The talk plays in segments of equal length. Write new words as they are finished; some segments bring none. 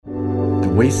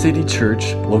Way City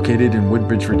Church, located in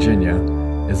Woodbridge, Virginia,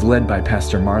 is led by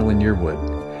Pastor Marlon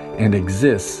Yearwood and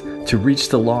exists to reach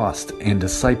the lost and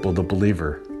disciple the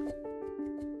believer.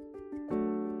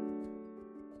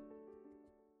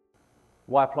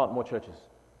 Why plant more churches?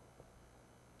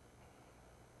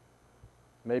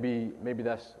 Maybe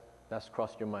that's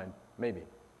crossed your mind. Maybe.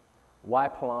 Why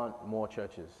plant more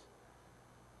churches?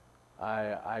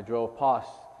 I drove past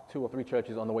 2 or 3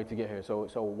 churches on the way to get here.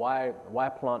 So why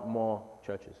plant more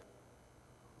churches?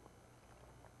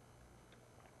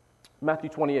 Matthew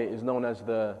 28 is known as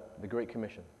the Great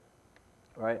Commission,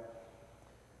 right?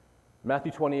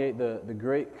 Matthew 28, the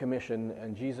Great Commission,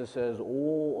 and Jesus says,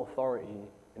 all authority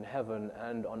in heaven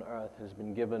and on earth has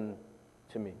been given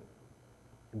to me.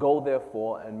 Go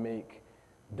therefore and make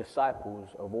disciples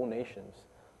of all nations,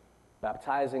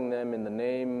 baptizing them in the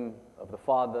name of the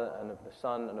Father and of the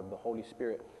Son and of the Holy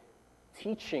Spirit,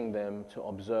 teaching them to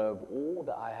observe all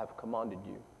that I have commanded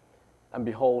you. And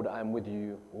behold, I am with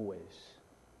you always,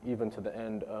 even to the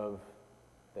end of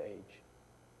the age.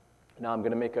 Now I'm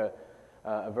going to make a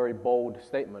very bold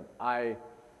statement. I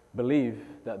believe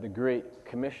that the Great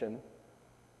Commission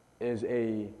is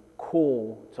a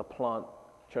call to plant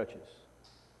churches.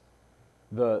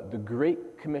 The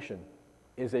Great Commission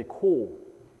is a call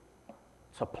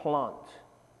to plant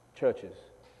churches.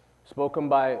 Spoken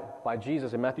by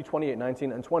Jesus in Matthew 28,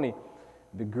 19 and 20,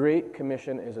 the Great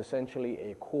Commission is essentially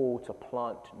a call to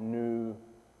plant new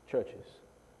churches.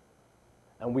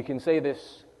 And we can say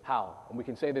this how? And we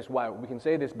can say this why? We can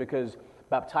say this because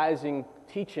baptizing,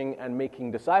 teaching, and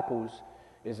making disciples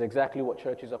is exactly what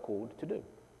churches are called to do.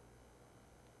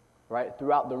 Right?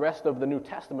 Throughout the rest of the New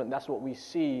Testament, that's what we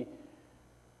see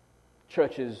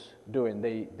churches doing.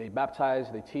 They baptize,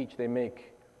 they teach, they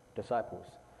make disciples.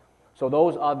 So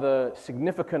those are the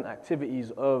significant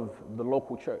activities of the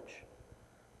local church.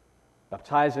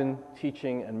 Baptizing,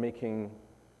 teaching, and making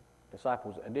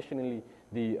disciples. Additionally,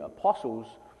 the apostles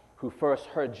who first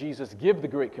heard Jesus give the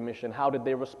Great Commission, how did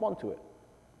they respond to it?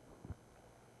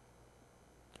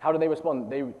 How did they respond?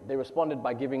 They responded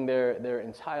by giving their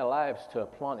entire lives to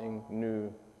planting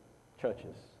new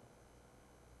churches.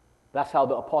 That's how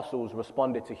the apostles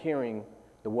responded to hearing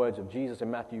the words of Jesus in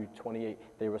Matthew 28.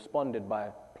 They responded by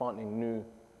planting new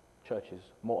churches,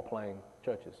 multiplying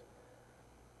churches.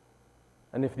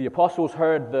 And if the apostles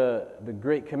heard the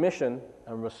Great Commission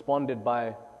and responded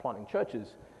by planting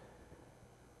churches,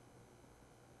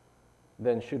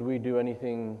 then should we do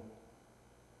anything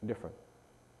different?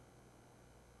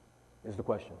 Is the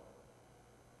question.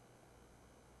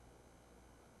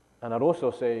 And I'd also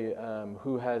say,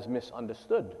 who has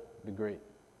misunderstood the Great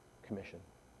Commission?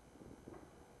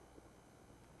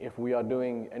 If we are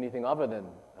doing anything other than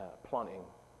planting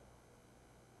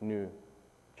new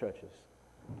churches.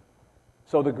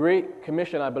 So the Great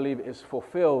Commission, I believe, is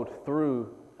fulfilled through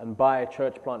and by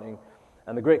church planting,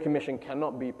 and the Great Commission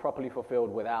cannot be properly fulfilled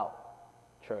without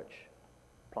church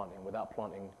planting, without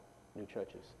planting new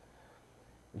churches.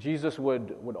 Jesus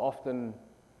would often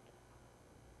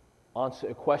answer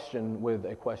a question with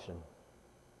a question.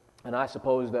 And I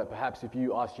suppose that perhaps if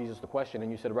you asked Jesus the question and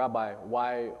you said, Rabbi,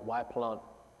 why plant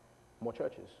more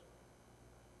churches?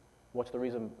 What's the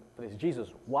reason for this? Jesus,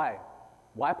 why?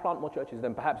 Why plant more churches?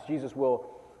 Then perhaps Jesus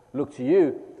will look to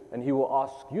you and he will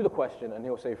ask you the question and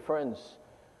he'll say, friends,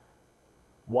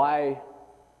 why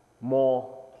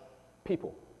more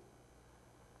people?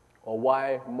 Or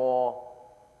why more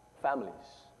families?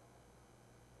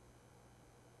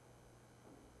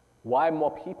 Why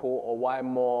more people or why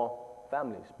more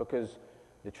families? Because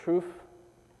the truth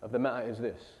of the matter is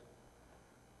this.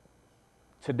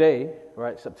 Today,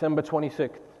 right, September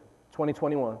 26th,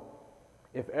 2021,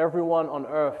 if everyone on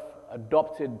earth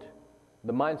adopted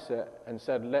the mindset and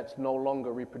said, let's no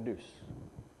longer reproduce.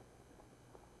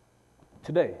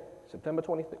 Today, September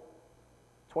 26th,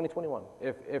 2021,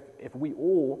 if we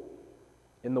all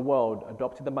in the world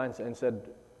adopted the mindset and said,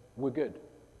 we're good.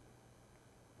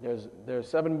 There's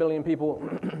 7 billion people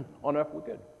on earth, we're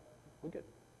good. We're good.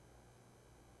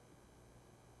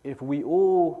 If we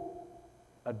all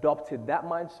adopted that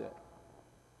mindset,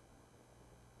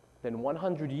 then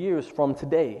 100 years from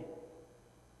today,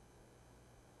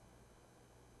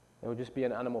 there would just be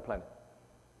an animal planet.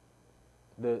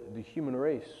 The human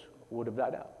race would have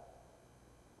died out.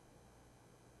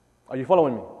 Are you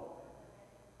following me?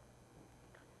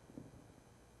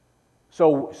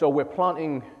 So we're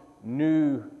planting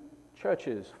new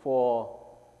churches for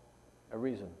a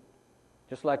reason.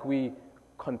 Just like we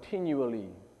continually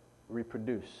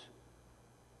reproduce,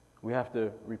 we have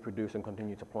to reproduce and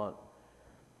continue to plant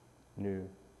new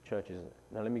churches.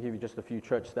 Now let me give you just a few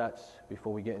church stats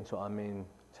before we get into our main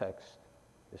text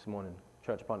this morning.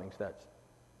 church planting stats.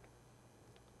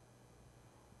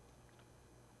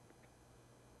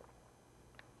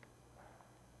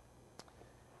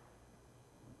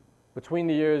 Between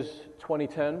the years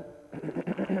 2010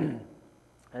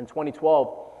 and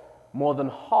 2012, more than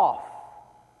half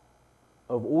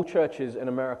of all churches in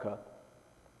America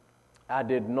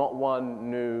added not one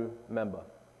new member.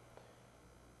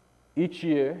 Each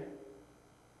year,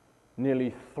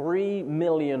 nearly 3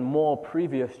 million more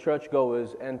previous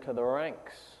churchgoers enter the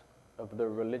ranks of the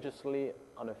religiously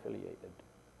unaffiliated.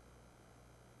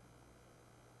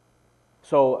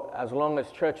 So, as long as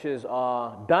churches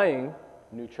are dying,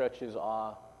 new churches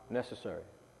are necessary.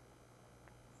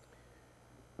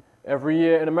 Every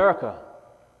year in America,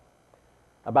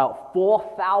 about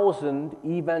 4,000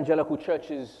 evangelical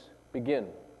churches begin.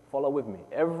 Follow with me.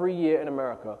 Every year in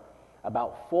America,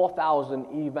 about 4,000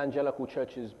 evangelical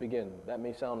churches begin. That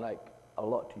may sound like a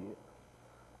lot to you.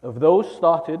 Of those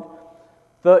started,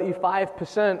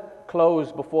 35%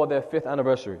 closed before their 5th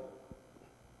anniversary,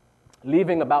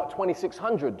 leaving about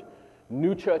 2,600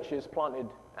 new churches planted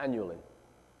annually.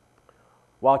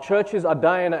 While churches are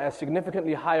dying at a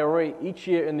significantly higher rate each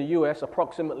year in the U.S.,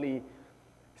 approximately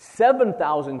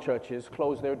 7,000 churches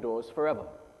close their doors forever.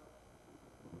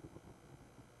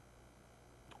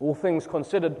 All things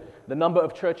considered, the number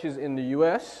of churches in the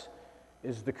U.S.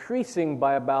 is decreasing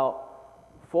by about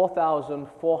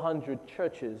 4,400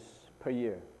 churches per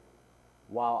year,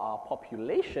 while our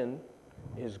population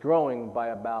is growing by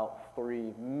about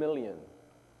 3 million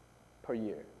per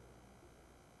year.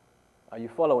 Are you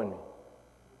following me?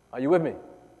 Are you with me?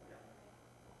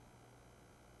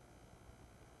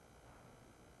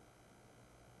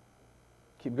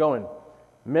 Keep going.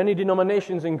 Many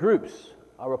denominations and groups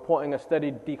are reporting a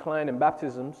steady decline in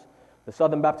baptisms. The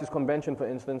Southern Baptist Convention, for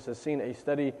instance, has seen a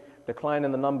steady decline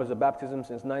in the numbers of baptisms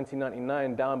since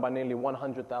 1999, down by nearly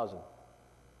 100,000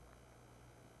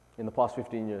 in the past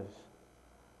 15 years.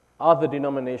 Other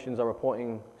denominations are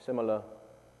reporting similar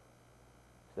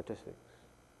statistics.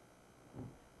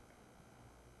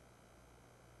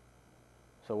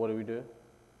 So what do?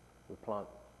 We plant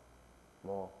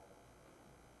more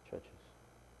churches.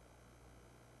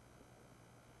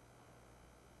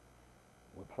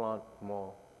 We plant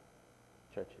more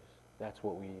churches. That's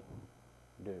what we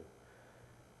do.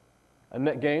 A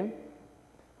net gain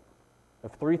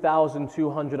of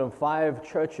 3,205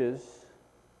 churches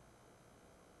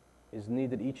is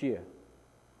needed each year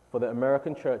for the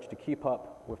American church to keep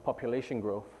up with population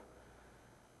growth.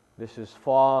 This is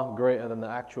far greater than the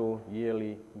actual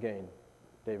yearly gain.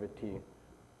 David T.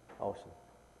 Olson.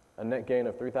 A net gain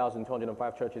of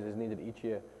 3,205 churches is needed each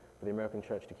year for the American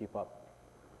church to keep up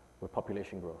with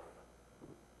population growth.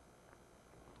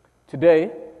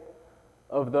 Today,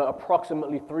 of the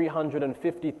approximately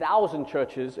 350,000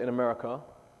 churches in America,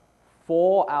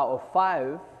 4 out of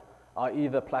 5 are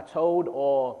either plateaued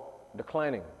or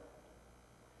declining.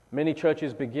 Many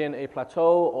churches begin a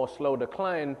plateau or slow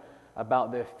decline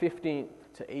about their 15th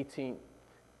to 18th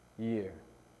year.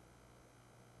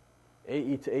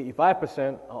 80 to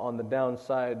 85% are on the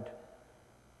downside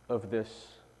of this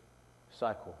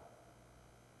cycle.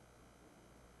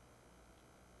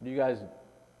 Do you guys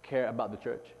care about the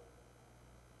church?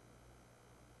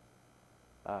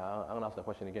 I'm going to ask that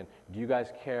question again. Do you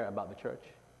guys care about the church?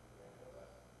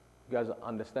 You guys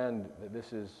understand that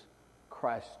this is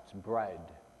Christ's bride.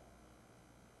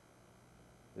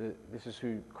 This is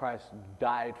who Christ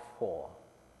died for.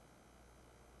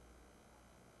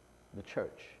 The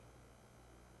church.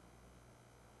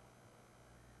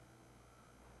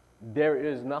 There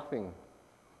is nothing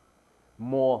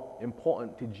more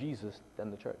important to Jesus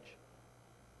than the church.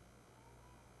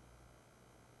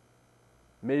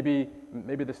 Maybe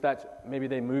the stats, maybe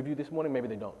they move you this morning, maybe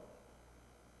they don't.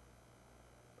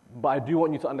 But I do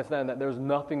want you to understand that there's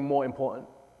nothing more important.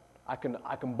 I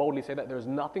can boldly say that there's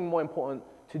nothing more important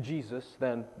to Jesus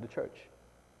than the church.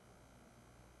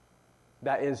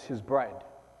 That is his bride.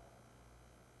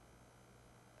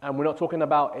 And we're not talking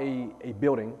about a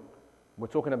building. We're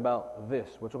talking about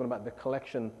this. We're talking about the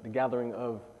collection, the gathering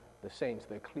of the saints,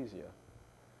 the ecclesia.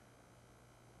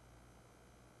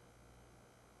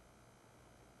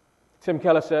 Tim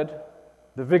Keller said,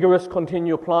 "The vigorous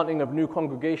continual planting of new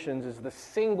congregations is the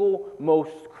single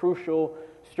most crucial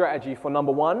strategy for,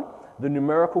 number one, the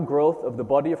numerical growth of the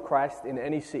body of Christ in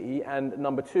any city, and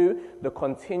number two, the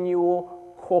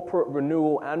continual corporate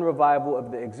renewal and revival of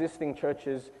the existing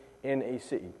churches in a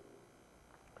city.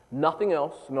 Nothing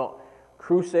else, not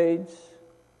crusades,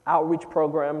 outreach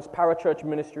programs, parachurch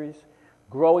ministries,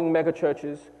 growing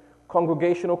megachurches,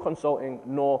 congregational consulting,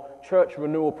 nor church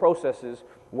renewal processes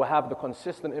will have the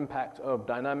consistent impact of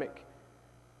dynamic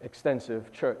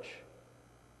extensive church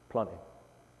planting.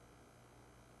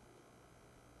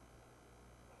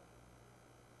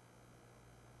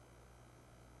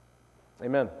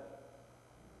 Amen.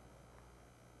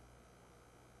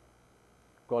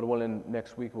 God willing,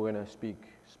 next week we're going to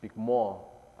speak more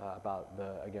about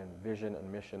the, again, vision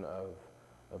and mission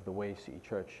of the Way City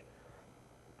Church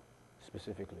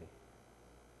specifically.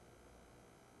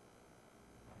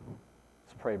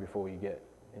 Let's pray before we get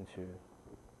into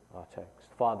our text.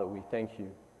 Father, we thank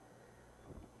you.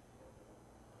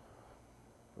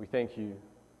 We thank you,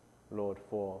 Lord,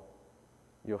 for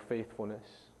your faithfulness.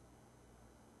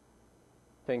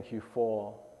 Thank you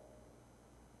for,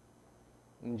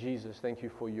 Jesus, thank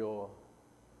you for your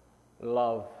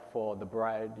love for the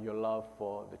bride, your love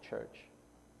for the church.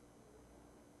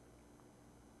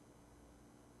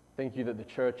 Thank you that the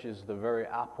church is the very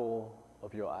apple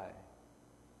of your eye.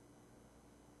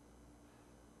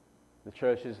 The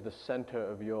church is the center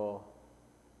of your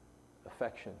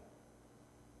affection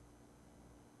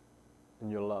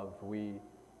and your love. We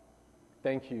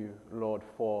thank you, Lord,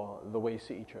 for the Way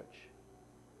City Church,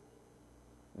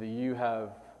 that you have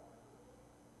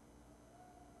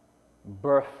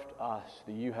birthed us,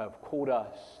 that you have called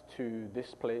us to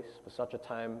this place for such a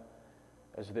time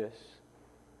as this.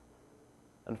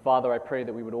 And Father, I pray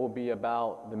that we would all be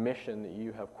about the mission that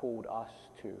you have called us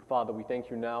to. Father, we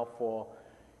thank you now for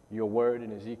your word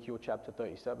in Ezekiel chapter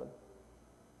 37.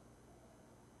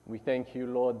 We thank you,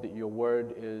 Lord, that your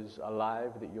word is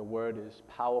alive, that your word is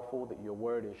powerful, that your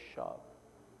word is sharp.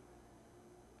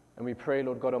 And we pray,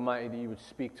 Lord God Almighty, that you would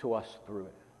speak to us through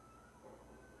it.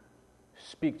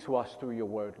 Speak to us through your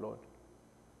word, Lord.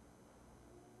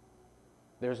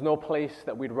 There's no place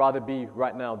that we'd rather be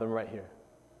right now than right here.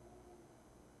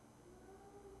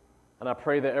 And I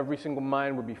pray that every single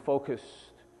mind would be focused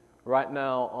right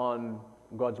now on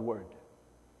God's word.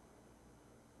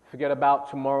 Forget about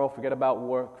tomorrow, forget about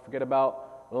work, forget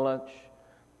about lunch,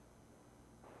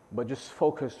 but just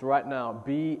focus right now.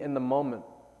 Be in the moment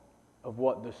of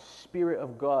what the Spirit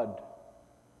of God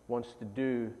wants to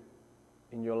do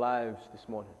in your lives this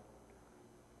morning.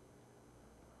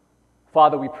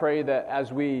 Father, we pray that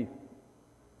as we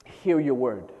hear your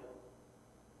word,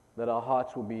 that our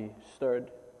hearts will be stirred,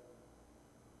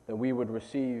 that we would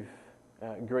receive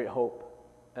great hope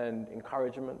and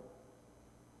encouragement,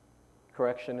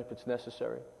 correction if it's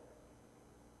necessary.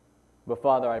 But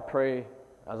Father, I pray,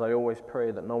 as I always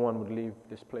pray, that no one would leave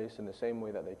this place in the same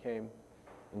way that they came.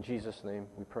 In Jesus' name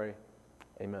we pray.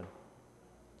 Amen.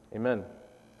 Amen.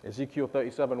 Ezekiel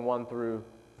 37, 1 through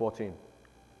 14.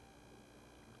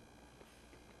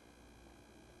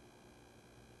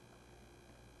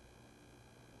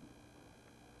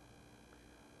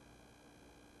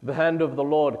 The hand of the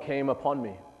Lord came upon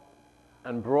me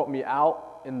and brought me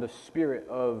out in the spirit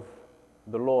of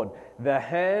the Lord. The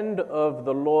hand of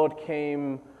the Lord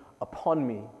came upon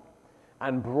me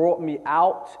and brought me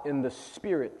out in the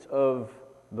spirit of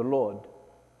the Lord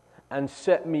and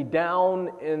set me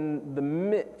down in the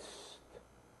midst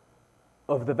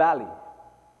of the valley.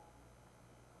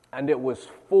 And it was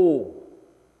full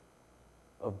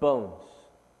of bones.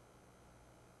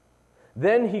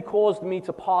 Then he caused me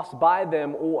to pass by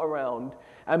them all around,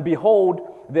 and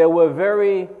behold, there were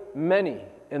very many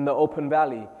in the open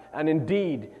valley, and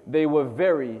indeed they were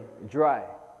very dry.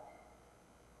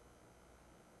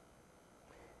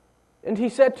 And he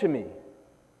said to me,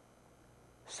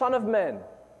 Son of man,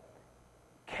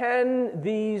 can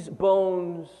these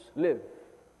bones live?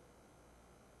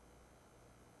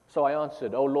 So I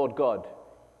answered, O Lord God,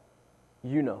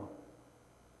 you know.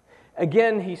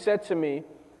 Again he said to me,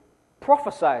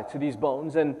 prophesy to these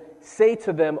bones and say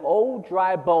to them, O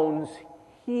dry bones,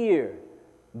 hear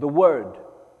the word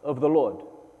of the Lord.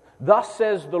 Thus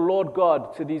says the Lord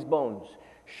God to these bones,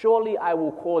 surely I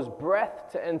will cause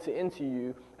breath to enter into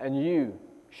you, and you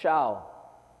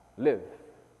shall live.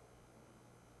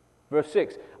 Verse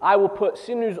 6, I will put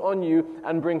sinews on you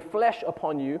and bring flesh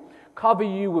upon you, cover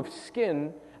you with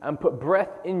skin and put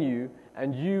breath in you,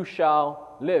 and you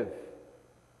shall live.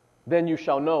 Then you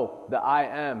shall know that I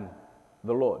am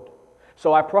the Lord.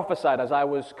 So I prophesied as I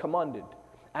was commanded.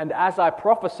 And as I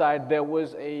prophesied, there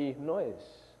was a noise,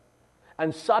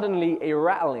 and suddenly a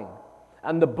rattling,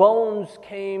 and the bones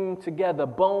came together,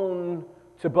 bone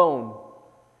to bone.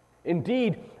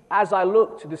 Indeed, as I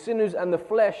looked, the sinews and the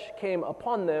flesh came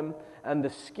upon them, and the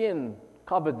skin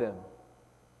covered them.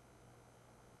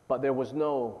 But there was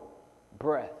no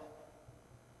breath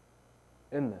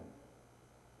in them.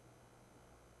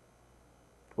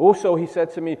 Also, he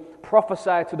said to me,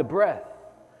 prophesy to the breath.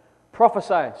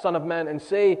 Prophesy, Son of Man, and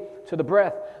say to the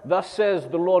breath, thus says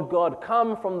the Lord God,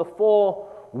 come from the four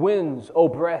winds, O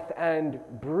breath, and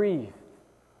breathe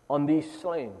on these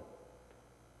slain,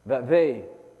 that they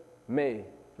may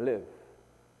live.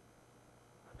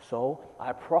 So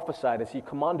I prophesied as he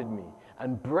commanded me,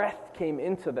 and breath came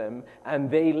into them, and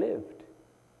they lived.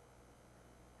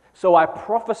 So I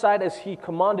prophesied as he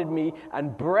commanded me,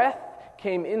 and breath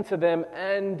came into them,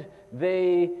 and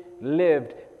they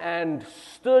lived, and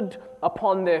stood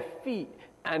upon their feet,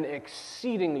 an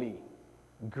exceedingly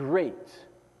great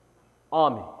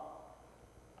army.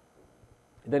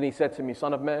 Then he said to me,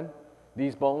 Son of man,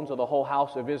 these bones are the whole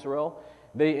house of Israel.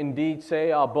 They indeed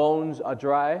say, our bones are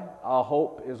dry, our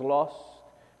hope is lost,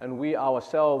 and we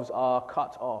ourselves are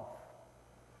cut off.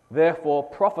 Therefore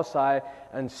prophesy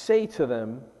and say to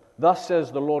them, Thus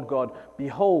says the Lord God,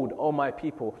 Behold, O my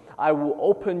people, I will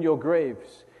open your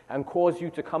graves and cause you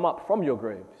to come up from your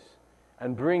graves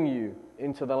and bring you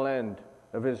into the land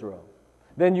of Israel.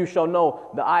 Then you shall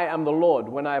know that I am the Lord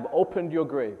when I have opened your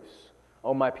graves,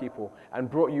 O my people, and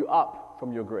brought you up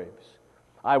from your graves.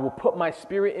 I will put my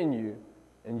spirit in you,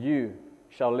 and you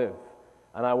shall live,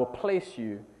 and I will place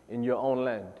you in your own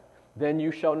land. Then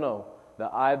you shall know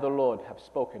that I, the Lord, have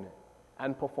spoken it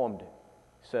and performed it,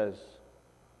 says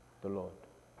the Lord.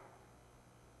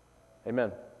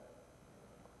 Amen.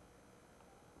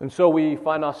 And so we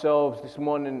find ourselves this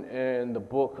morning in the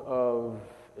book of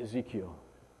Ezekiel.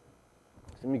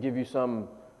 Let me give you some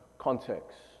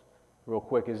context real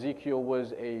quick. Ezekiel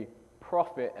was a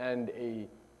prophet and a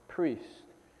priest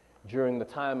during the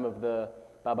time of the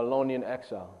Babylonian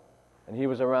exile. And he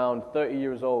was around 30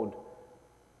 years old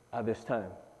at this time.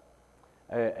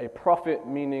 A prophet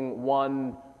meaning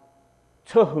one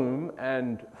to whom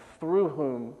and through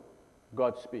whom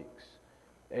God speaks.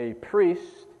 A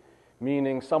priest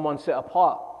meaning someone set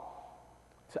apart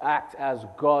to act as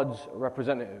God's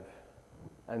representative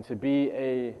and to be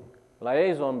a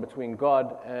liaison between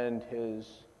God and his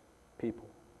people.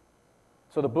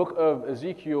 So the book of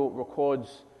Ezekiel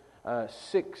records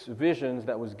 6 visions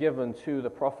that was given to the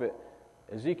prophet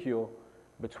Ezekiel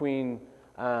between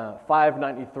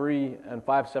 593 and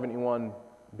 571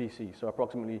 BC. So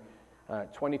approximately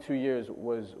 22 years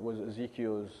was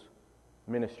Ezekiel's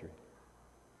ministry.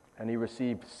 And he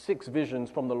received 6 visions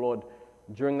from the Lord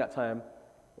during that time.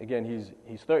 Again,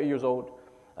 he's 30 years old.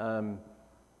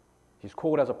 He's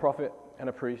called as a prophet and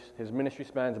a priest. His ministry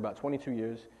spans about 22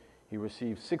 years. He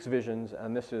received 6 visions,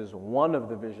 and this is one of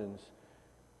the visions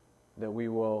that we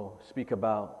will speak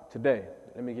about today.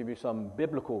 Let me give you some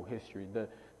biblical history.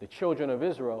 The children of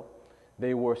Israel,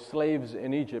 they were slaves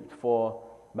in Egypt for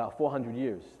about 400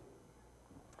 years.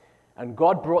 And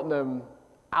God brought them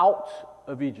out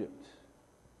of Egypt.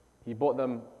 He brought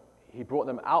them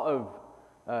out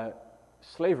of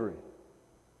slavery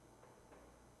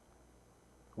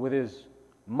with his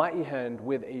mighty hand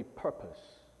with a purpose.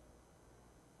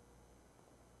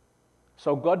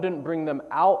 So God didn't bring them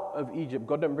out of Egypt.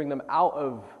 God didn't bring them out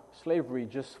of slavery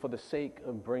just for the sake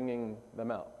of bringing them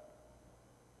out.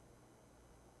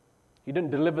 He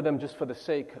didn't deliver them just for the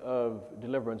sake of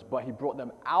deliverance, but he brought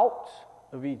them out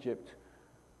of Egypt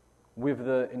with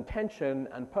the intention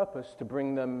and purpose to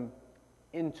bring them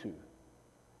into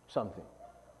something.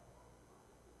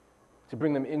 To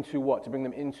bring them into what? To bring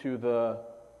them into the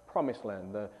promised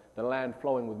land, the land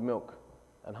flowing with milk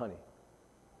and honey.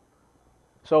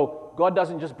 So God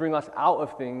doesn't just bring us out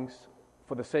of things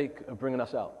for the sake of bringing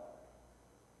us out.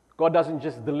 God doesn't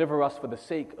just deliver us for the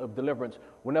sake of deliverance.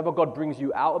 Whenever God brings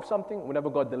you out of something, whenever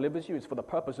God delivers you, it's for the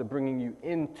purpose of bringing you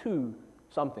into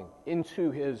something,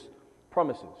 into his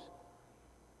promises.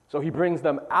 So he brings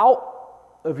them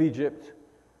out of Egypt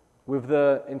with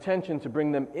the intention to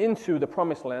bring them into the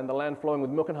promised land, the land flowing with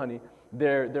milk and honey,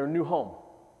 their new home.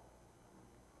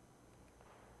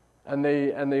 And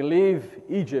they leave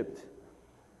Egypt.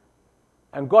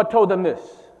 And God told them this.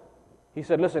 He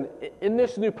said, listen, in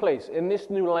this new place, in this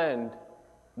new land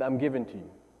that I'm giving to you,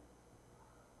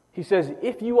 he says,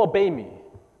 if you obey me,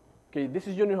 okay, this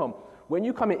is your new home. When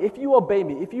you come in, if you obey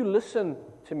me, if you listen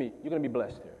to me, you're going to be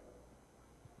blessed here.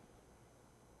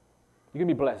 You're going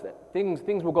to be blessed.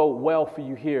 Things will go well for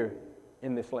you here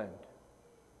in this land.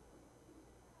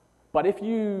 But if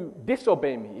you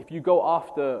disobey me, if you go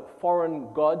after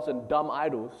foreign gods and dumb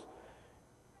idols,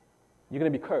 you're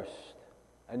going to be cursed.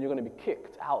 And you're going to be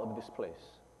kicked out of this place.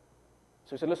 So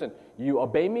he said, listen, you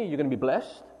obey me, you're going to be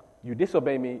blessed. You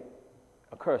disobey me,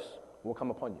 a curse will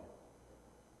come upon you.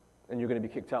 And you're going to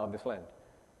be kicked out of this land.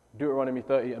 Deuteronomy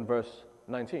 30 and verse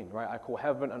 19, right? I call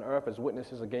heaven and earth as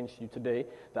witnesses against you today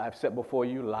that I've set before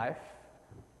you life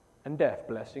and death,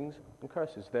 blessings and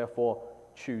curses. Therefore,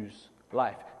 choose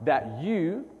life, that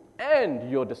you and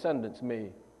your descendants may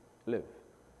live.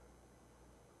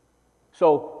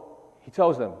 So he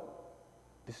tells them,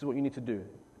 this is what you need to do.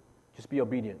 Just be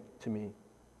obedient to me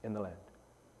in the land.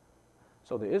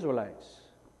 So the Israelites,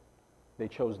 they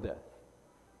chose death.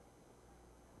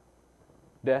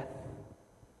 Death,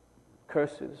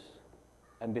 curses,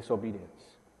 and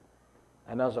disobedience.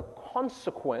 And as a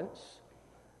consequence,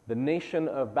 the nation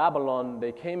of Babylon,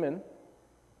 they came in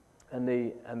and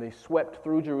they swept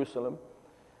through Jerusalem.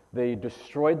 They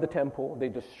destroyed the temple, they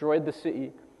destroyed the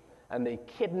city, and they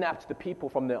kidnapped the people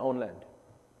from their own land.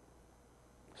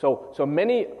 So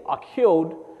many are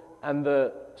killed, and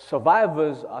the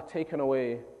survivors are taken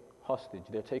away hostage.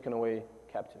 They're taken away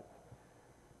captive.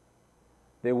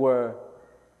 They were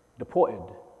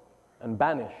deported and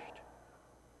banished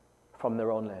from their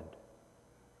own land.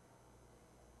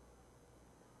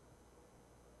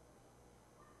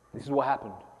 This is what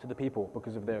happened to the people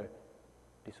because of their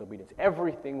disobedience.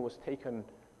 Everything was taken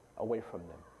away from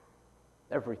them.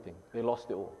 Everything. They lost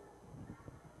it all.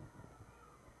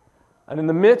 And in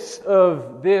the midst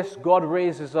of this, God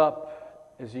raises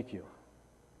up Ezekiel,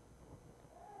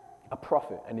 a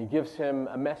prophet, and he gives him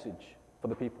a message for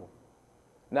the people.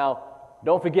 Now,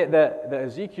 don't forget that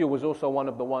Ezekiel was also one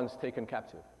of the ones taken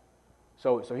captive.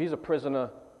 So he's a prisoner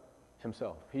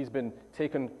himself. He's been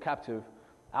taken captive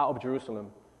out of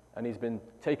Jerusalem, and he's been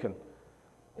taken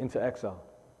into exile.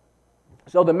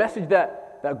 So the message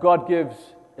that God gives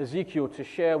Ezekiel to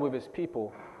share with his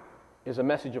people is a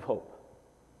message of hope.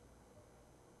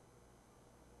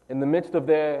 In the midst of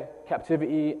their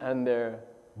captivity and their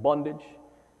bondage,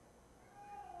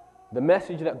 the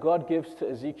message that God gives to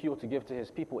Ezekiel to give to his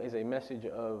people is a message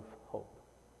of hope.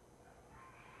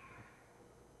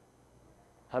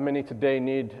 How many today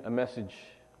need a message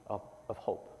of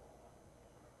hope?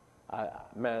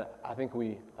 I think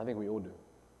we all do.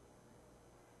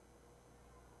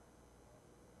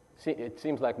 See, it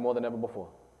seems like more than ever before.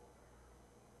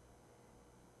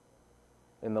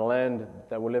 In the land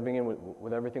that we're living in,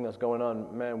 with everything that's going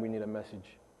on, man, we need a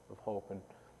message of hope,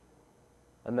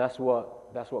 and that's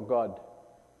what God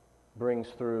brings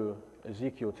through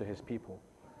Ezekiel to his people.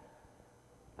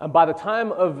 And by the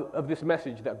time of this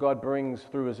message that God brings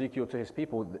through Ezekiel to his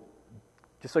people,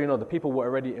 just so you know, the people were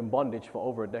already in bondage for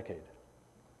over a decade.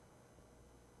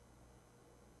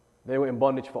 They were in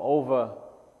bondage for over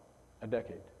a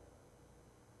decade.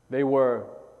 They were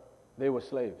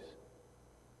slaves.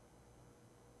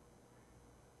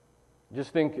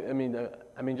 Just think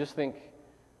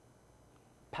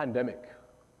pandemic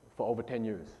for over 10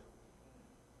 years.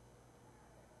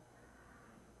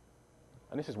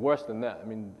 And this is worse than that. I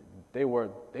mean, they were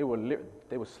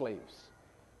slaves.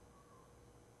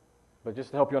 But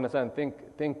just to help you understand,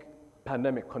 think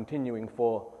pandemic continuing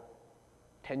for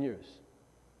 10 years.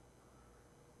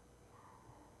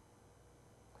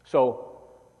 So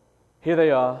here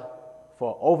they are,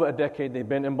 for over a decade they've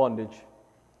been in bondage.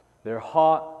 Their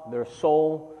heart, their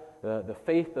soul, the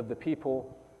faith of the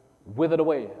people withered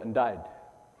away and died.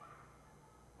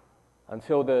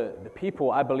 Until the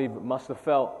people, I believe, must have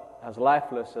felt as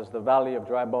lifeless as the valley of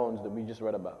dry bones that we just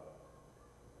read about.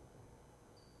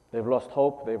 They've lost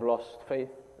hope, they've lost faith,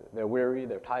 they're weary,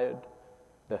 they're tired,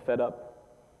 they're fed up.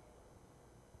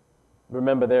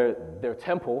 Remember, their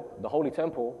temple, the holy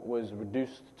temple, was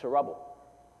reduced to rubble.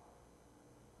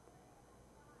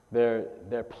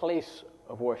 Their place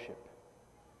of worship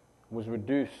was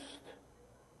reduced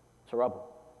to rubble.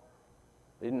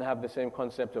 They didn't have the same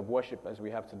concept of worship as we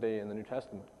have today in the New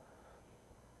Testament.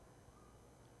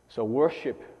 So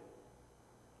worship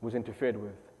was interfered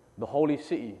with. The holy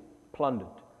city plundered.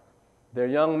 Their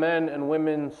young men and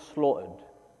women slaughtered.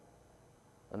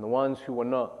 And the ones who were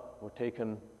not were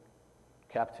taken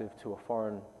captive to a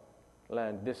foreign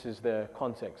land. This is their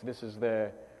context. This is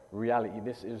their reality.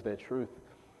 This is their truth.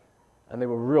 And they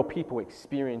were real people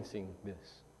experiencing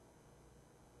this.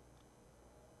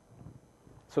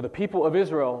 So the people of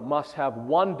Israel must have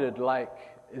wondered, like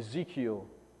Ezekiel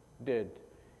did,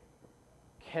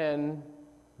 can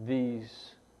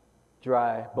these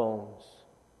dry bones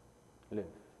live?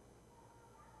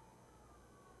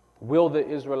 Will the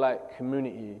Israelite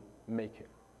community make it?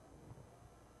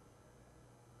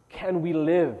 Can we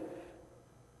live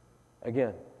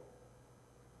again?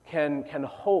 Can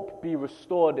hope be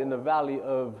restored in the valley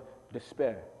of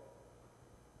despair?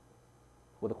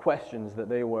 Were the questions that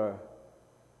they were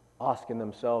asking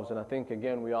themselves. And I think,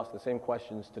 again, we ask the same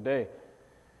questions today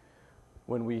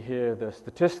when we hear the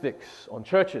statistics on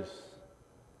churches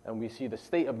and we see the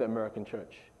state of the American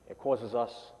church. It causes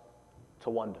us to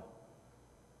wonder.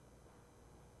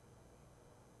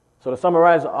 So to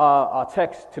summarize our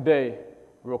text today,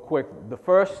 real quick, the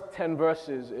first 10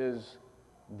 verses is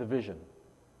the vision.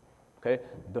 Okay?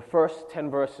 The first 10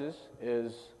 verses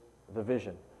is the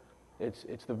vision.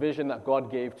 It's the vision that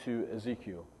God gave to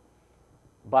Ezekiel.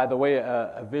 By the way,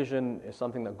 a vision is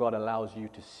something that God allows you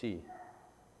to see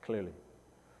clearly.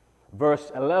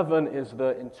 Verse 11 is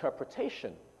the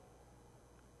interpretation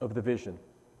of the vision.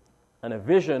 And a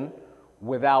vision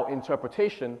without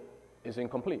interpretation is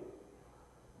incomplete.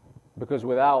 Because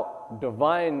without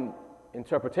divine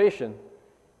interpretation,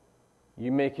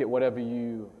 you make it whatever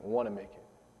you want to make it.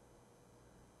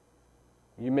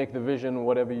 You make the vision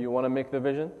whatever you want to make the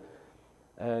vision,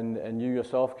 and you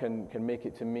yourself can make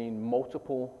it to mean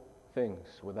multiple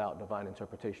things without divine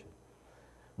interpretation.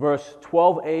 Verse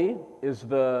 12a is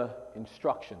the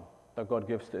instruction that God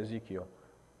gives to Ezekiel.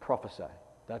 Prophesy.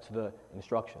 That's the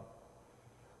instruction.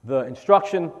 The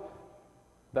instruction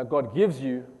that God gives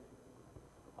you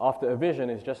after a vision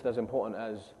is just as important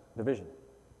as the vision.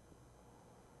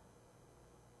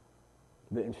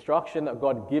 The instruction that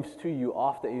God gives to you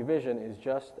after a vision is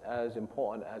just as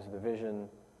important as the vision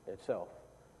itself.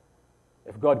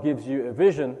 If God gives you a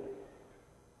vision,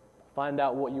 find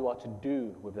out what you are to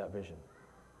do with that vision.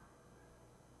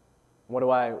 What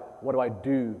do I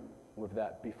do with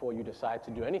that before you decide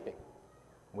to do anything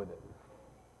with it?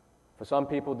 For some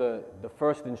people, the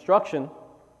first instruction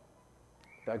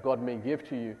that God may give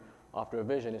to you after a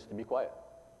vision is to be quiet.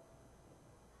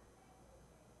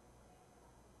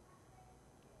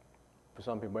 For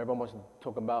some people, everyone wants to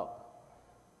talk about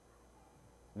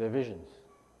their visions.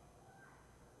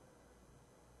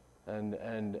 And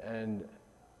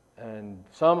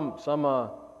some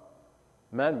are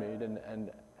man-made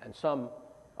and some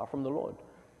are from the Lord.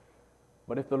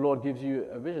 But if the Lord gives you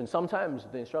a vision, sometimes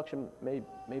the instruction may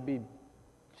be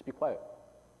just be quiet.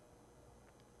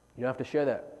 You have to share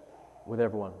that with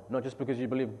everyone. Not just because you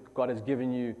believe God has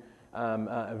given you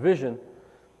a vision,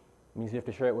 it means you have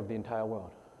to share it with the entire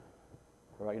world.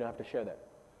 All right? You don't have to share that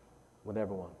with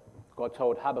everyone. God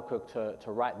told Habakkuk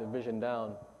to write the vision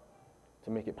down to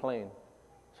make it plain,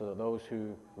 so that those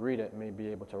who read it may be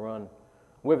able to run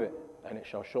with it, and it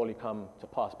shall surely come to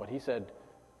pass. But he said,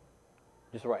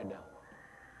 just write it down.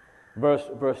 Verse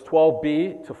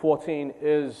 12b to 14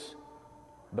 is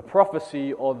the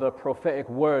prophecy or the prophetic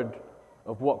word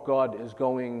of what God is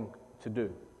going to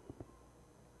do.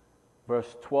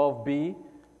 Verse 12b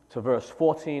to verse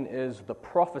 14 is the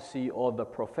prophecy or the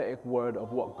prophetic word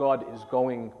of what God is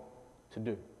going to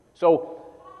do. So,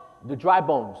 the dry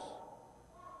bones,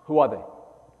 who are they?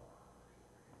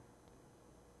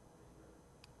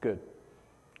 Good.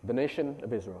 The nation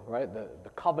of Israel, right? The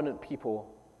covenant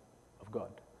people of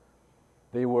God.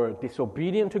 They were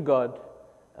disobedient to God,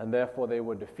 and therefore they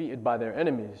were defeated by their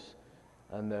enemies,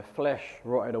 and their flesh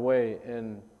rotted away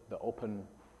in the open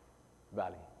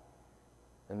valley.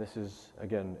 And this is,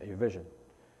 again, a vision.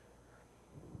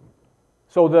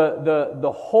 So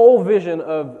the whole vision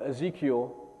of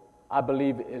Ezekiel, I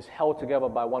believe, is held together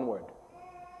by one word.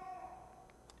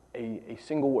 A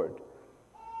single word.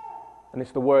 And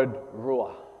it's the word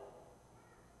Ruah.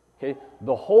 Okay?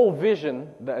 The whole vision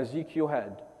that Ezekiel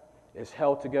had is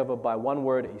held together by one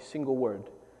word, a single word.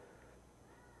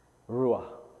 Ruah.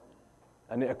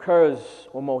 And it occurs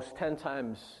almost 10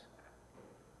 times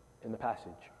in the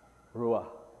passage. Ruah.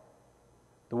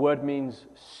 The word means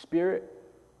spirit,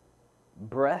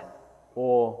 breath,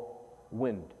 or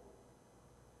wind,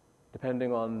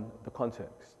 depending on the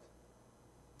context.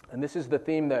 And this is the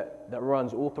theme that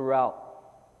runs all throughout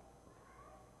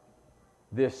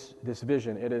this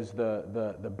vision. It is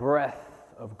the breath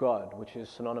of God, which is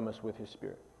synonymous with His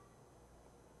Spirit.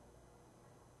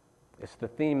 It's the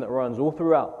theme that runs all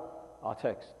throughout our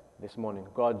text this morning.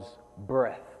 God's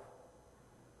breath,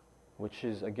 which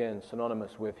is, again,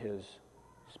 synonymous with His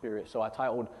Spirit. So I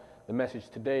titled the message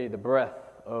today, The Breath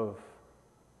of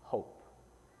Hope.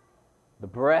 The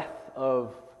breath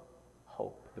of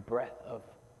hope. The breath of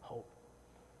hope.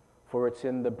 For it's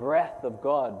in the breath of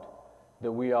God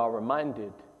that we are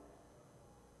reminded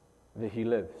that He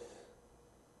lives.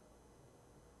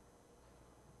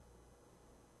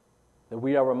 That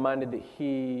we are reminded that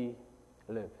He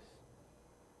lives.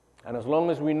 And as long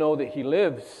as we know that He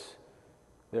lives,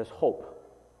 there's hope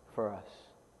for us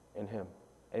in Him.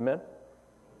 Amen?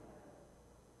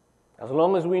 As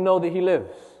long as we know that He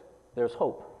lives, there's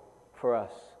hope for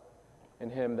us in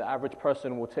Him. The average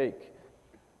person will take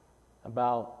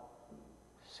about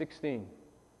 16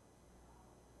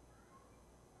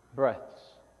 breaths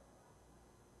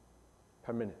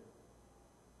per minute.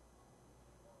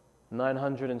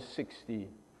 960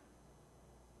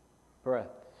 breaths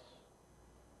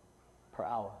per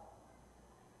hour.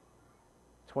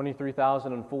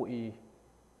 23,040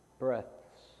 breaths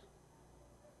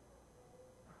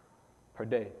per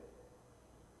day.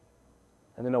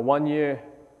 And in a 1-year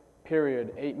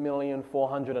period,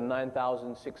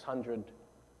 8,409,600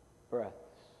 breaths.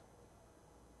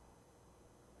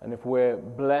 And if we're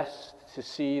blessed to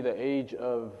see the age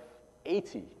of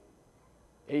 8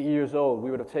 years old,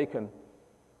 we would have taken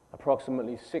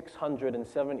approximately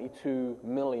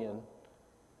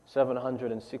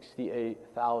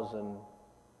 672,768,000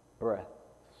 breaths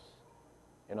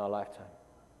in our lifetime.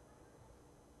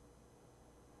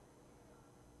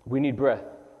 We need breath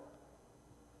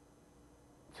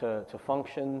to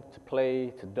function, to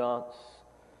play, to dance,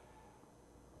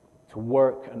 to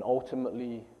work, and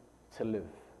ultimately to live.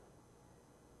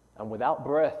 And without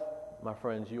breath, my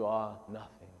friends, you are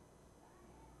nothing.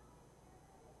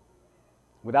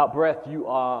 Without breath, you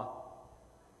are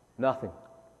nothing.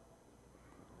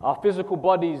 Our physical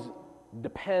bodies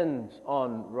depends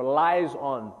on, relies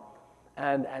on,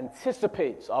 and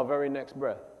anticipates our very next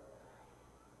breath.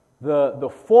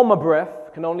 The former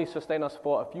breath can only sustain us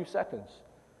for a few seconds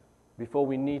before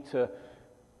we need to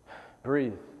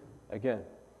breathe again.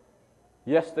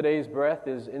 Yesterday's breath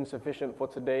is insufficient for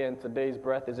today, and today's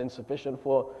breath is insufficient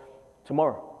for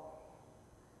tomorrow.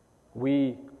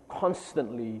 We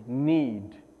constantly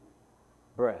need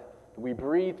breath. We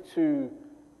breathe to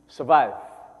survive,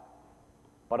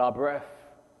 but our breath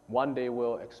one day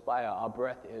will expire. Our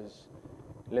breath is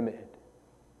limited.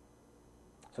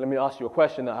 So let me ask you a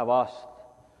question that I've asked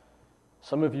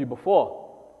some of you before.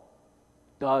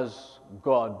 Does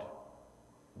God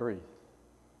breathe?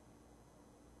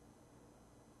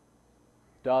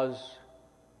 Does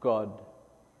God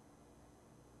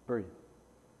breathe?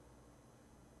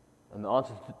 And the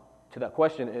answer to that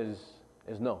question is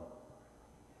no.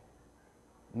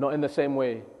 Not in the same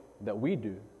way that we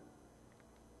do.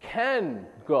 Can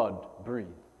God breathe?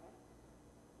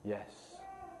 Yes,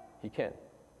 He can.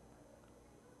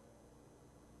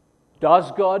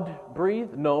 Does God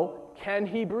breathe? No. Can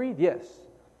He breathe? Yes.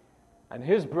 And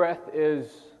His breath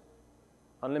is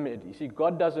unlimited. You see,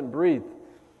 God doesn't breathe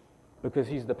because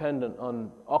He's dependent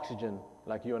on oxygen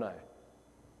like you and I.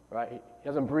 Right? He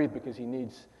doesn't breathe because He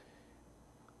needs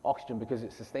oxygen because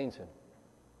it sustains Him.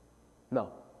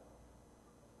 No.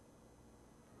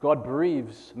 God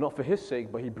breathes not for His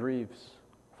sake, but He breathes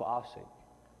for our sake.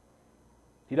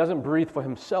 He doesn't breathe for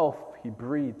Himself, He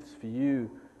breathes for you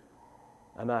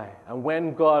and I. And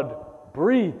when God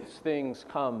breathes, things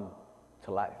come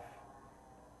to life.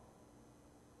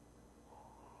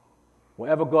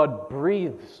 Whatever God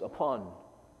breathes upon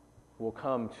will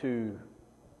come to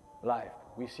life.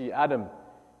 We see Adam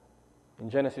in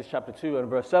Genesis chapter 2 and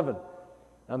verse 7.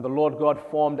 And the Lord God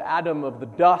formed Adam of the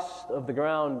dust of the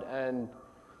ground and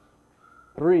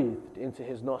breathed into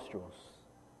his nostrils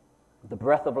the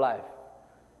breath of life,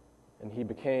 and he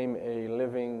became a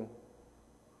living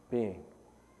being,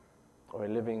 or a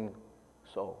living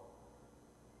soul.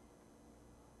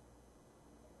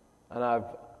 And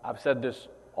I've said this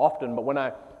often, but when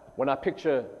I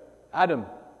picture Adam,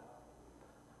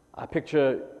 I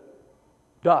picture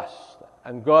dust,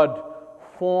 and God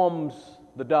forms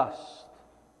the dust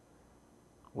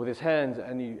with His hands,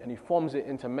 and He forms it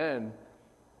into man.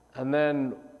 And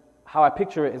then how I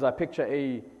picture it is I picture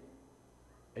a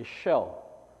shell,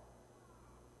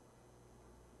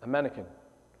 a mannequin,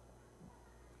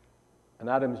 and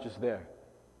Adam's just there,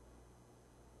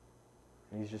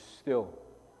 and he's just still,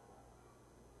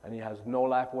 and he has no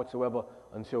life whatsoever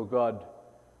until God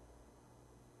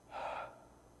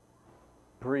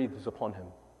breathes upon him.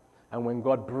 And when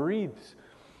God breathes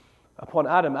upon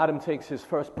Adam, Adam takes his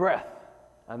first breath,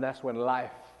 and that's when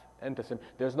life enters him.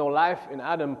 There's no life in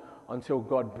Adam until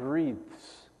God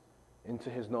breathes into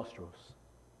his nostrils.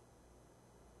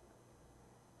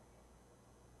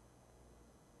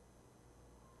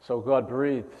 So God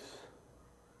breathes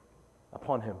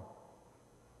upon him,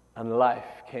 and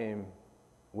life came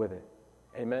with it.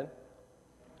 Amen?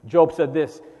 Job said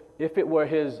this, if it were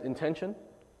his intention,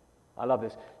 I love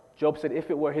this. Job said,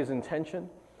 if it were his intention,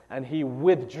 and he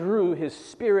withdrew his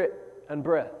spirit and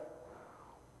breath,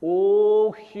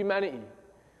 all humanity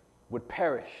would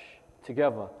perish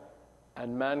together,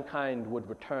 and mankind would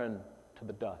return to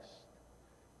the dust.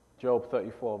 Job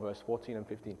 34, verse 14 and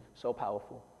 15. So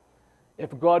powerful.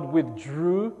 If God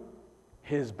withdrew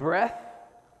his breath,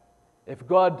 if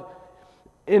God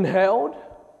inhaled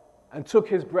and took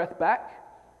his breath back,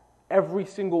 every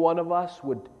single one of us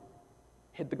would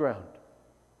hit the ground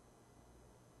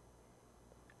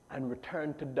and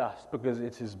return to dust, because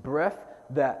it's his breath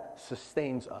that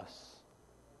sustains us.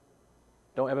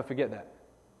 Don't ever forget that.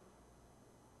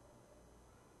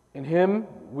 In him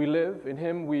we live, in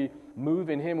him we move,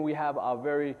 in him we have our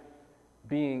very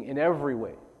being in every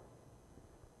way.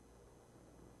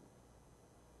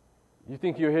 You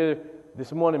think you're here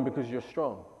this morning because you're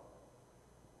strong.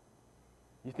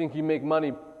 You think you make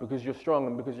money because you're strong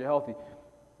and because you're healthy.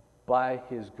 By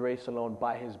His grace alone,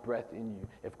 by His breath in you.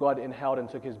 If God inhaled and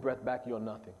took His breath back, you're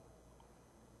nothing.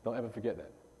 Don't ever forget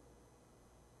that.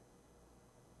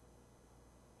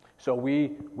 So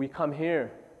we come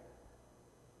here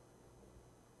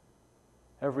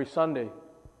every Sunday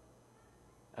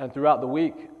and throughout the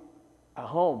week at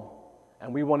home,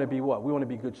 and we want to be what? We want to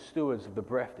be good stewards of the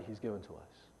breath that He's given to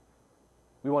us.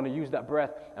 We want to use that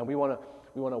breath, and we want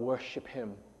to worship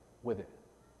Him with it.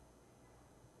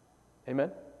 Amen?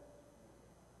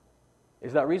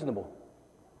 Is that reasonable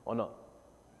or not?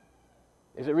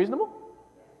 Is it reasonable?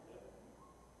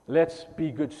 Let's be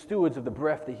good stewards of the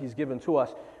breath that He's given to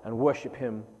us and worship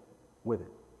Him with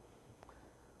it.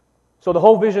 So the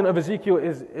whole vision of Ezekiel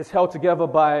is held together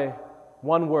by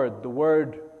one word, the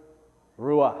word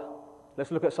ruah. Let's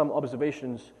look at some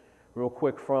observations real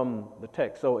quick from the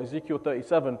text. So Ezekiel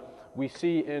 37, we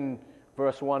see in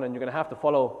verse 1, and you're going to have to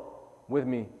follow with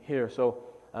me here. So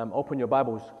open your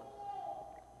Bibles.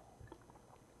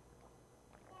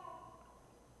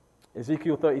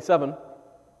 Ezekiel 37.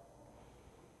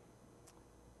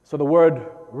 So the word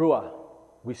ruah,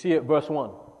 we see it verse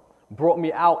 1. Brought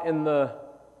me out in the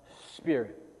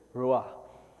spirit, ruah.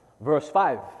 Verse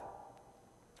 5.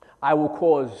 I will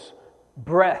cause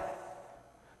breath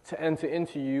to enter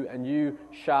into you, and you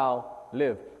shall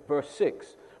live. Verse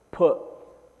 6. Put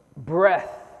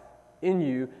breath in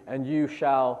you, and you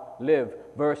shall live.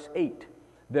 Verse 8.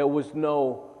 There was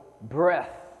no breath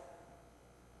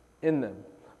in them.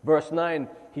 Verse 9,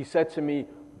 He said to me,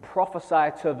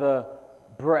 prophesy to the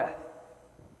breath.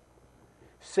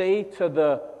 Say to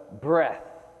the breath,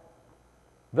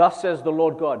 thus says the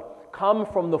Lord God, come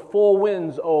from the four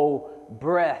winds, O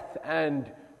breath,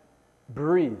 and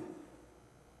breathe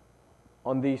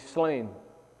on these slain,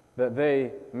 that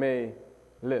they may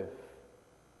live.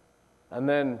 And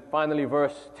then finally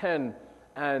verse 10,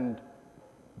 and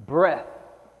breath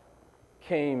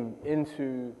came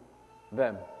into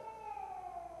them.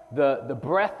 The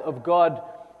breath of God,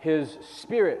 His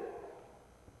Spirit,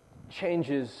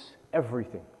 changes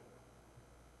everything.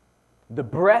 The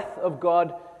breath of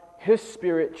God, His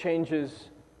Spirit, changes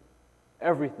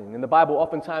everything. In the Bible,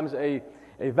 oftentimes a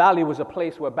valley was a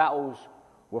place where battles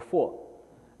were fought.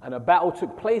 And a battle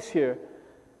took place here,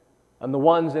 and the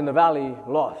ones in the valley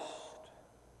lost.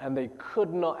 And they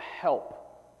could not help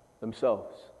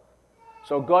themselves.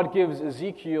 So God gives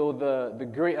Ezekiel the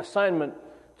great assignment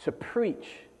to preach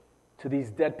to these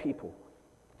dead people,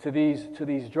 to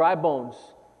these dry bones.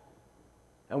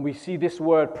 And we see this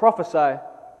word prophesy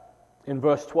in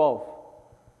verse 12.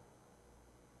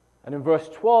 And in verse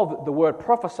 12, the word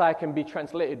prophesy can be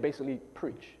translated basically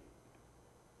preach.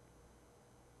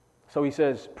 So he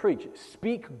says, preach,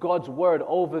 speak God's word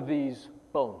over these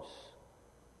bones.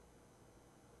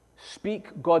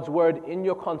 Speak God's word in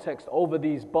your context over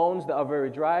these bones that are very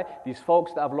dry, these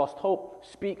folks that have lost hope.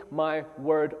 Speak my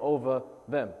word over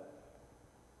them.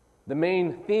 The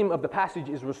main theme of the passage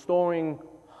is restoring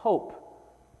hope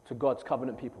to God's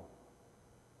covenant people.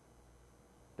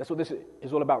 That's what this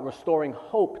is all about, restoring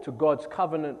hope to God's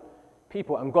covenant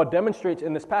people. And God demonstrates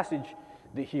in this passage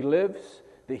that He lives,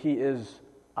 that He is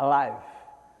alive,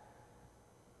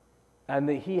 and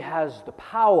that He has the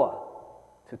power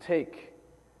to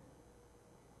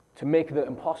make the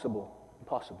impossible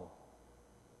possible.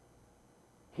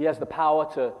 He has the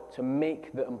power to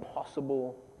make the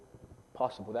impossible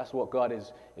possible. That's what God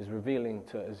is revealing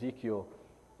to Ezekiel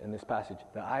in this passage,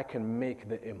 that I can make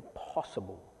the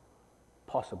impossible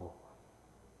possible.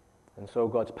 And so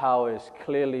God's power is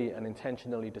clearly and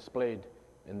intentionally displayed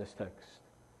in this text.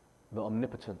 The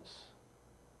omnipotence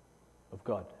of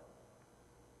God.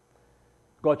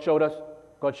 God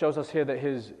shows us here that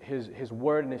His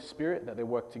Word and His Spirit, that they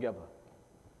work together.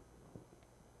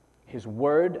 His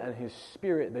Word and His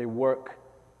Spirit, they work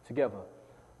together.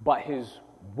 But His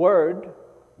Word,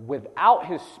 without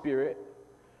His Spirit,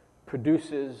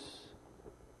 produces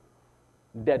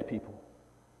dead people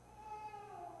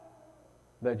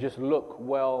that just look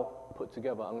well put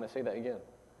together. I'm going to say that again.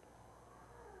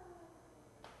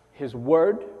 His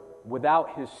Word,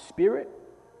 without His Spirit,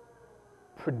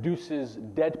 produces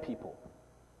dead people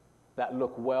that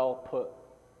look well put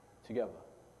together.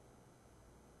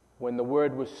 When the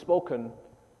word was spoken,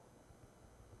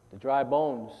 the dry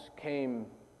bones came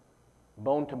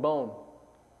bone to bone,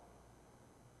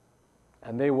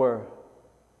 and they were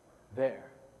there.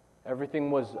 Everything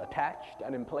was attached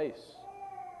and in place,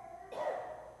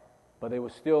 but they were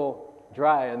still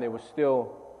dry and they were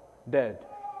still dead.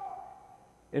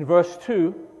 In verse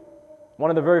 2, one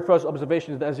of the very first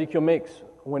observations that Ezekiel makes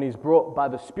when he's brought by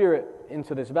the Spirit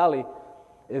into this valley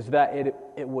is that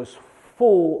it was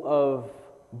full of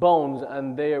bones,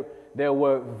 and there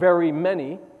were very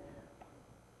many,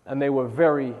 and they were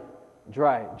very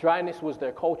dry. Dryness was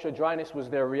their culture, dryness was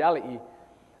their reality,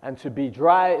 and to be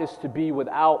dry is to be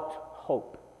without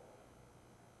hope.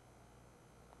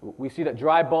 We see that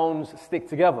dry bones stick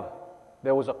together.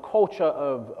 There was a culture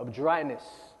of dryness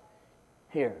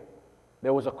here.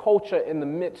 There was a culture in the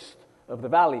midst of the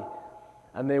valley,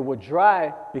 and they were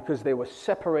dry because they were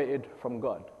separated from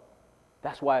God.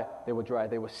 That's why they were dry.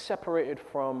 They were separated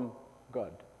from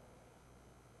God.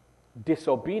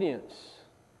 Disobedience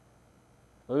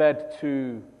led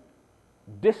to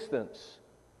distance,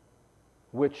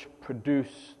 which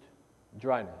produced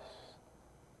dryness.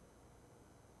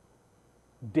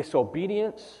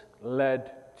 Disobedience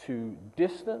led to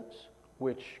distance,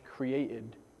 which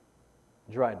created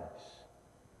dryness.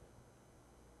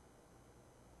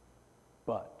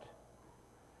 But,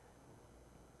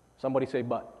 somebody say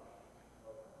but.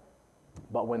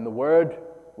 But when the word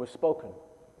was spoken,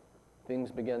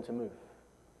 things began to move.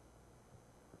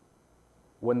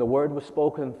 When the word was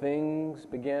spoken, things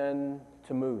began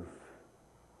to move.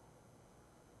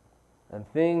 And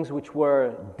things which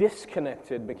were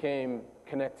disconnected became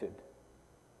connected.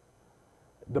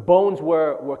 The bones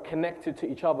were connected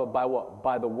to each other by what?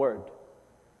 By the word.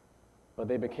 But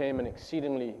they became an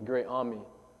exceedingly great army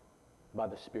by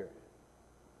the Spirit.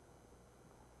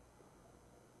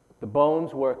 The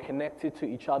bones were connected to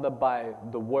each other by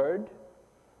the word,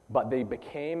 but they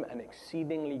became an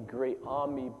exceedingly great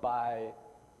army by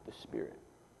the Spirit.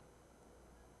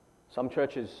 Some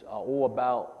churches are all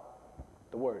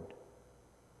about the word.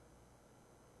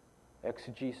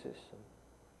 Exegesis and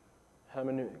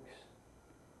hermeneutics,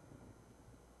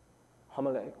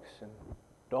 homiletics and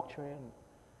doctrine.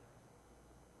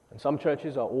 And some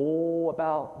churches are all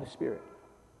about the Spirit.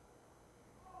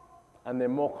 And they're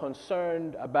more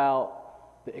concerned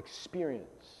about the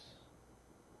experience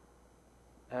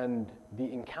and the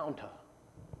encounter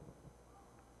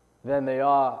than they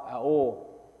are at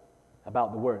all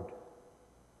about the Word.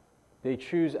 They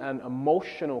choose an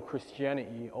emotional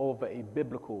Christianity over a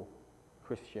biblical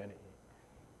Christianity.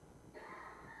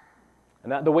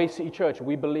 And at the Way City Church,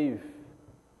 we believe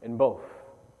in both.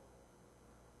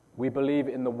 We believe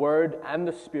in the Word and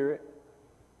the Spirit,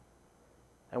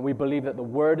 and we believe that the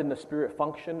Word and the Spirit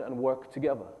function and work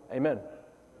together. Amen.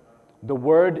 The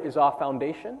Word is our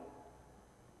foundation,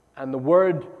 and the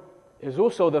Word is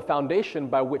also the foundation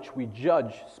by which we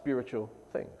judge spiritual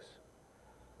things.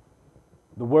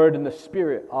 The Word and the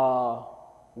Spirit are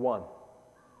one.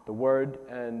 The Word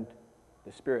and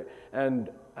the Spirit. And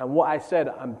what I said,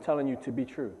 I'm telling you to be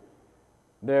true.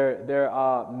 There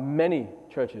are many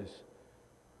churches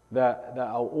that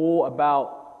are all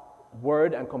about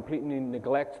Word and completely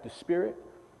neglect the Spirit.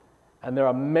 And there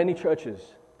are many churches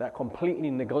that completely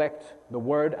neglect the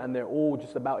Word and they're all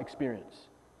just about experience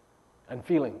and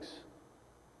feelings.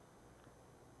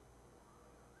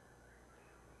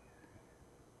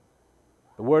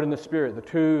 The Word and the Spirit, the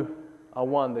two are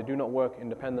one. They do not work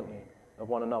independently of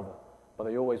one another, but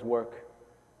they always work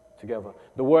together.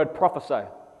 The word prophesy.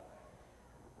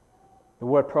 The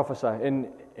word prophesy.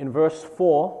 In verse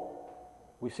 4,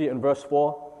 we see it in verse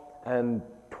 4, and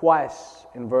twice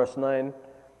in verse 9,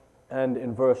 and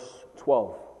in verse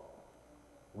 12.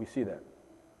 We see that.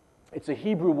 It's a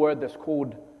Hebrew word that's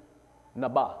called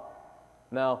nabah.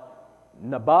 Now,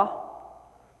 nabah,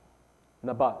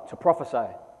 to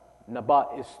prophesy.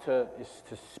 Nabah is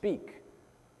to speak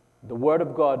the word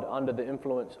of God under the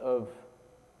influence of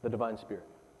the divine Spirit.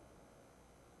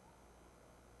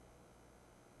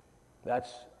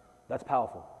 That's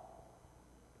powerful.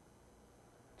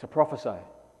 To prophesy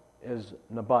is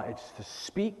nabah. It's to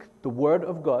speak the word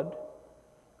of God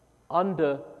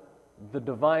under the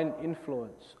divine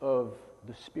influence of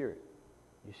the Spirit.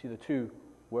 You see the two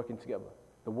working together,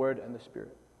 the Word and the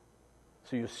Spirit.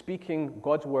 So you're speaking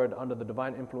God's Word under the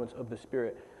divine influence of the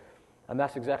Spirit. And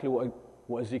that's exactly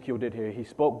what Ezekiel did here. He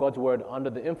spoke God's Word under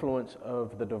the influence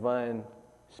of the divine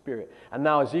Spirit. And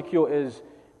now Ezekiel is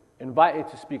invited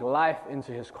to speak life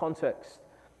into his context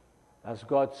as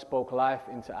God spoke life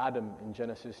into Adam in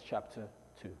Genesis chapter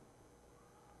 2.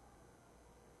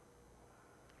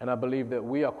 And I believe that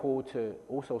we are called to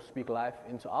also speak life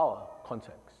into our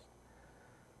context.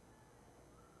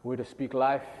 We're to speak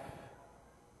life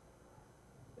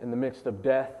in the midst of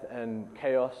death and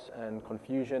chaos and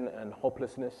confusion and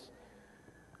hopelessness.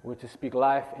 We're to speak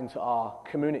life into our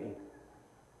community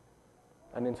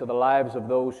and into the lives of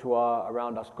those who are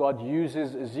around us. God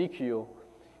uses Ezekiel.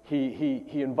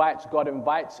 God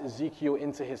invites Ezekiel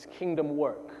into his kingdom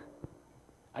work.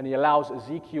 And he allows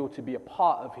Ezekiel to be a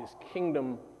part of his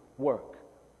kingdom work.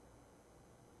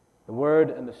 The Word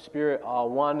and the Spirit are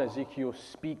one. Ezekiel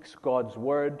speaks God's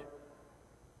Word.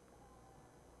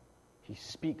 He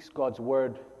speaks God's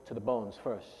Word to the bones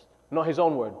first. Not his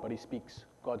own word, but he speaks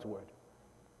God's Word.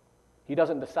 He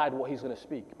doesn't decide what he's going to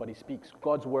speak, but he speaks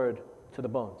God's Word to the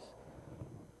bones.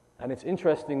 And it's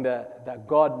interesting that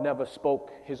God never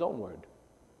spoke his own word.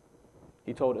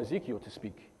 He told Ezekiel to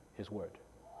speak his word.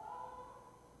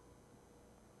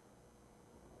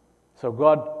 So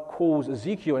God calls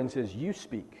Ezekiel and says, you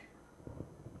speak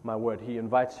my word. He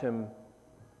invites him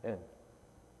in.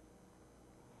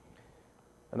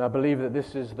 And I believe that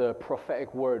this is the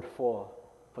prophetic word for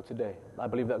today. I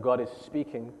believe that God is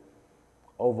speaking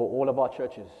over all of our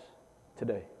churches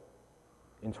today.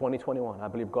 In 2021, I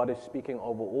believe God is speaking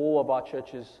over all of our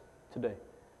churches today.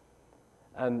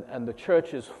 And the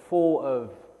church is full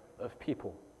of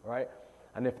people, right?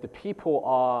 And if the people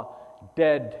are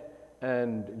dead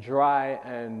and dry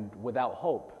and without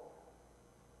hope,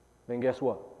 then guess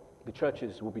what? The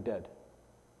churches will be dead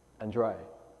and dry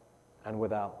and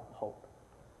without hope.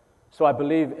 So I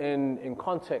believe in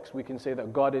context we can say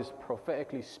that God is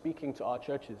prophetically speaking to our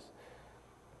churches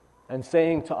and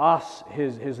saying to us,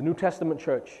 his New Testament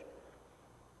church,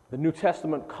 the New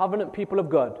Testament covenant people of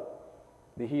God,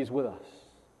 that he is with us.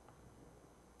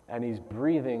 And he's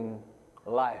breathing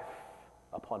life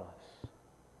upon us.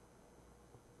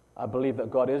 I believe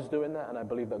that God is doing that, and I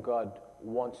believe that God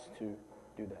wants to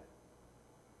do that.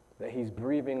 That he's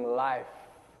breathing life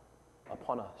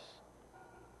upon us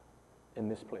in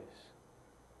this place.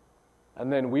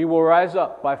 And then we will rise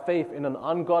up by faith in an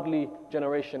ungodly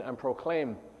generation and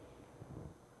proclaim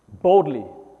boldly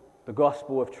the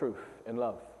gospel of truth in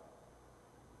love.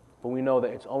 For we know that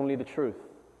it's only the truth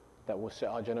that will set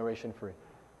our generation free,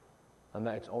 and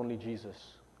that it's only Jesus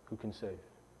who can save.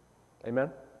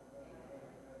 Amen?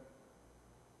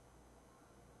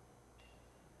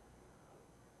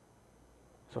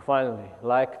 So finally,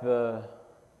 like the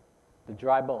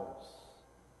dry bones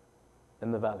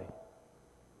in the valley,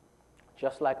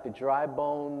 just like the dry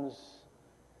bones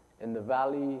in the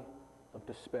valley of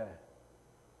despair,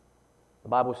 the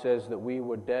Bible says that we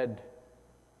were dead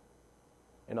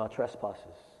in our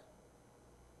trespasses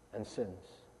and sins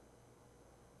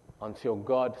until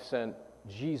God sent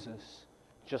Jesus,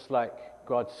 just like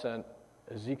God sent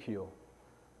Ezekiel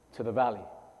to the valley.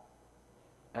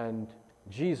 And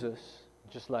Jesus,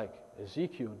 just like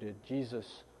Ezekiel did,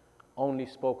 Jesus only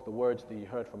spoke the words that he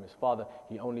heard from his Father.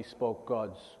 He only spoke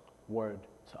God's word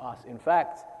to us. In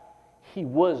fact, he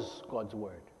was God's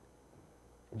word.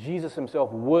 Jesus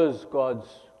himself was God's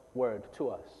word to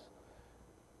us.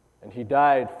 And he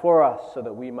died for us so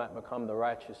that we might become the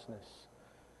righteousness,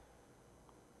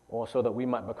 or so that we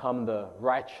might become the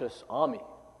righteous army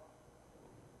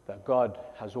that God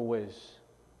has always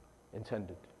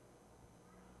intended.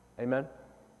 Amen?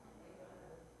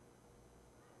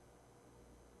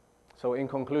 So in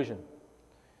conclusion,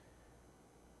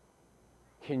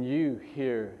 can you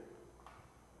hear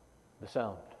the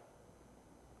sound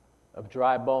of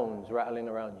dry bones rattling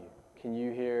around you? Can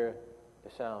you hear the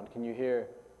sound? Can you hear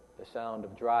the sound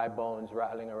of dry bones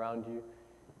rattling around you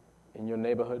in your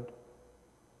neighborhood,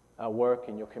 at work,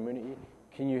 in your community?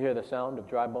 Can you hear the sound of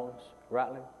dry bones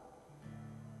rattling?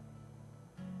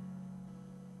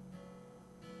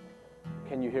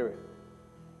 Can you hear it?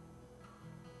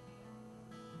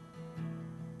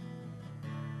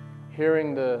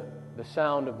 Hearing the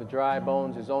sound of the dry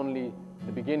bones is only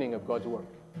the beginning of God's work.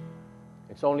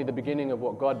 It's only the beginning of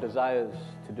what God desires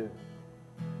to do.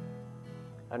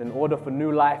 And in order for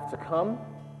new life to come,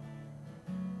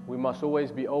 we must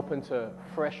always be open to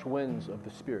fresh winds of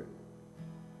the Spirit.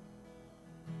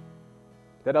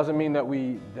 That doesn't mean that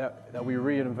we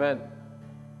reinvent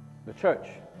the church,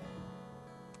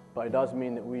 but it does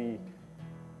mean that we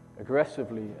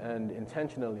aggressively and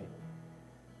intentionally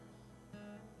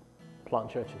plant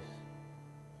churches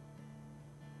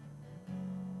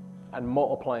and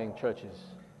multiplying churches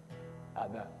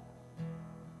at that.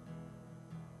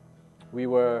 We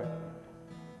were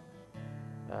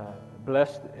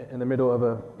blessed in the middle of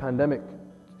a pandemic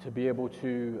to be able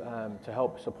to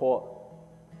help support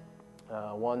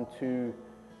two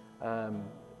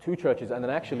churches, and then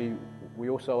actually we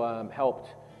also helped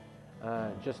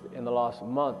just in the last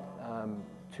month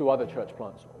 2 other church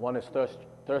plants. One is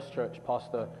Thirst Church,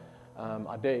 Pastor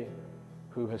Ade,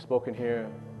 who has spoken here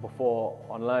before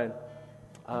online.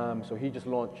 So he just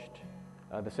launched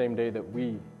the same day that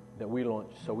we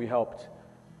launched. So we helped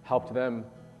them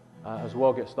as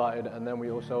well get started, and then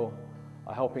we also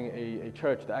are helping a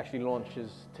church that actually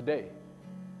launches today.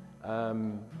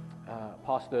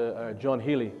 Pastor John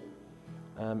Healy,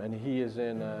 and he is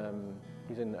in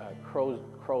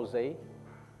Crozet,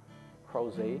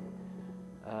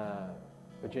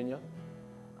 Virginia.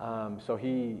 So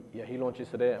he launches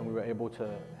today, and we were able to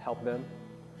help them.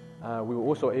 We were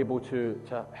also able to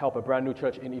help a brand new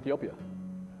church in Ethiopia,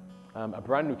 a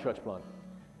brand new church plant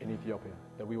in Ethiopia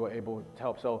that we were able to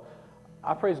help. So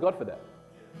I praise God for that,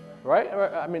 right?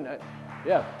 I mean,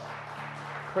 yeah,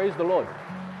 praise the Lord.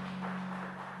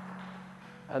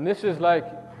 And this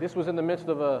was in the midst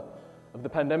of the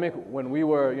pandemic when we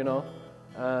were,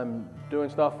 doing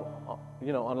stuff,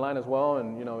 online as well,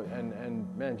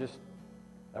 and man, just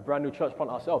a brand new church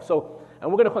plant ourselves. So, and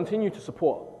we're going to continue to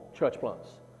support church plants.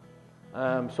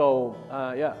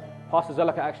 Pastor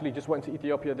Zelaka actually just went to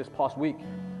Ethiopia this past week,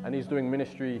 and he's doing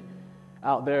ministry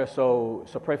out there. So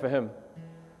pray for him.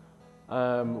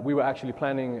 We were actually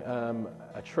planning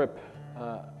a trip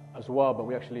as well, but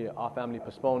our family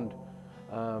postponed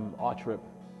our trip.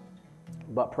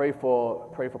 But pray for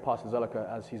Pastor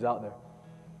Zelaka as he's out there.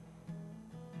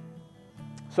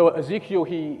 So Ezekiel,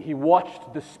 he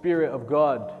watched the Spirit of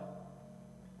God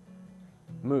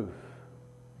move.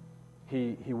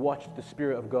 He watched the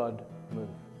Spirit of God move.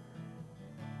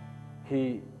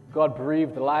 God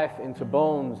breathed life into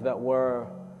bones that were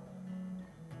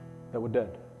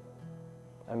dead.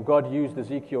 And God used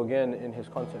Ezekiel again in his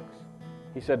context.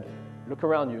 He said, look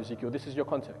around you, Ezekiel, this is your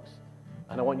context.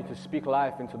 And I want you to speak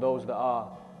life into those that are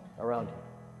around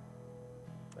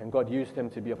you. And God used him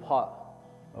to be a part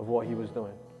of what he was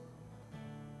doing.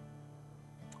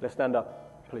 Let's stand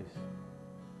up, please.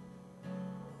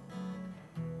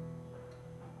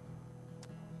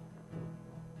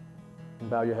 And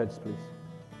bow your heads, please.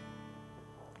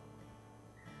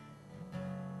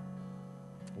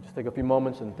 And just take a few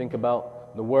moments and think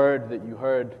about the word that you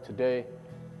heard today,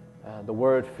 the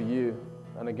word for you.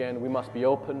 And again, we must be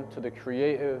open to the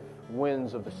creative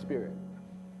winds of the Spirit.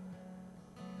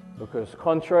 Because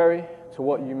contrary to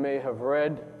what you may have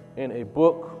read in a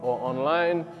book or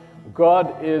online,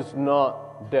 God is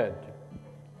not dead.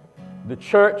 The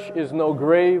church is no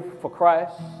grave for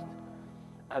Christ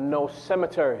and no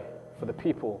cemetery for the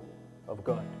people of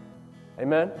God.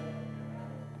 Amen?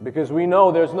 Because we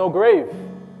know there's no grave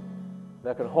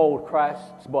that can hold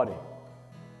Christ's body.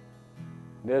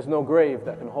 There's no grave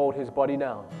that can hold his body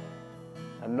down,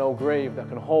 and no grave that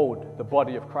can hold the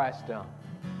body of Christ down,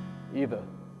 either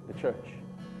the church.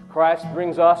 Christ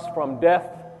brings us from death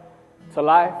to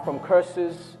life, from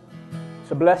curses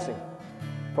to blessing,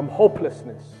 from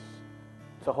hopelessness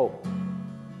to hope.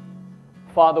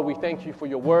 Father, we thank you for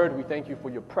your word. We thank you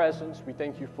for your presence. We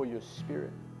thank you for your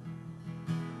Spirit.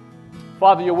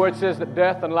 Father, your word says that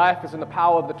death and life is in the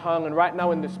power of the tongue, and right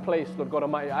now in this place, Lord God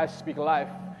Almighty, I speak life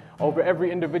over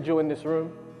every individual in this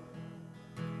room.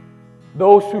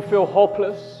 Those who feel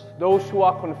hopeless, those who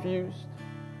are confused,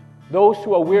 those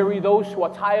who are weary, those who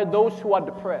are tired, those who are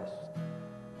depressed,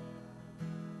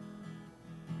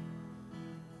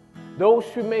 those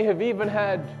who may have even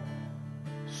had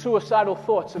suicidal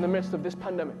thoughts in the midst of this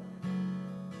pandemic.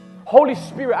 Holy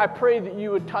Spirit, I pray that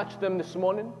you would touch them this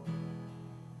morning.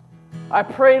 I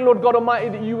pray, Lord God Almighty,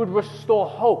 that you would restore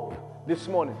hope this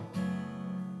morning.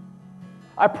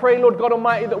 I pray, Lord God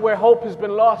Almighty, that where hope has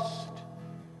been lost,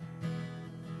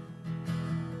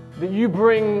 that you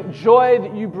bring joy,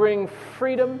 that you bring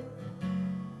freedom.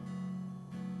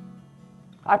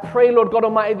 I pray, Lord God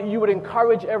Almighty, that you would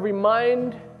encourage every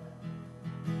mind,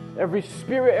 every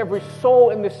spirit, every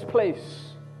soul in this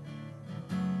place.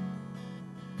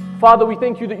 Father, we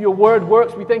thank you that your word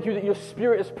works. We thank you that your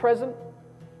Spirit is present.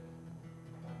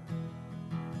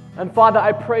 And Father,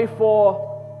 I pray for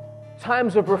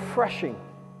times of refreshing.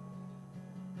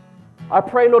 I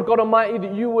pray, Lord God Almighty,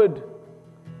 that you would,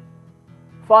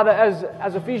 Father,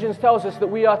 as Ephesians tells us, that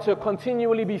we are to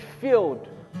continually be filled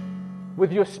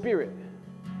with your Spirit.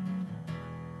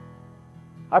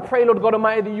 I pray, Lord God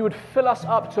Almighty, that you would fill us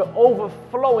up to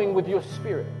overflowing with your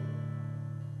Spirit.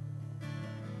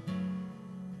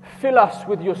 Fill us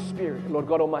with your Spirit, Lord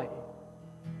God Almighty.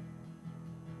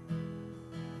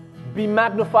 Be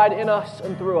magnified in us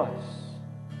and through us.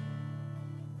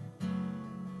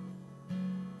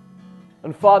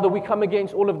 And Father, we come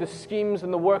against all of the schemes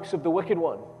and the works of the wicked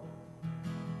one.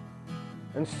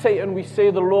 And Satan, we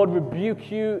say, the Lord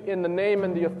rebuke you in the name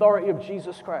and the authority of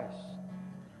Jesus Christ.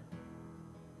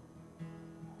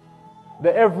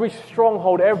 That every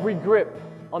stronghold, every grip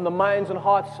on the minds and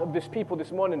hearts of this people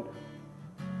this morning,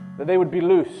 that they would be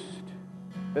loosed,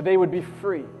 that they would be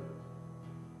free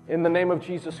in the name of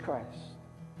Jesus Christ.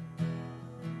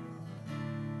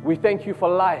 We thank you for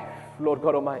life, Lord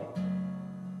God Almighty.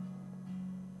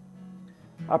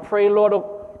 I pray, Lord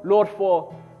Lord,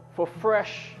 for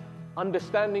fresh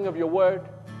understanding of your word.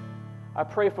 I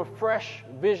pray for fresh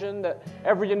vision, that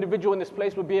every individual in this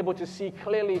place would be able to see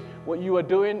clearly what you are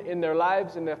doing in their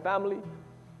lives, in their family,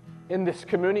 in this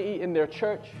community, in their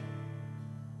church.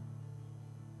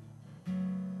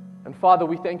 And Father,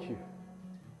 we thank you.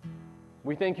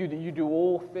 We thank you that you do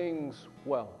all things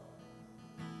well.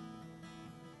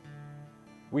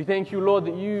 We thank you, Lord,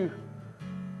 that you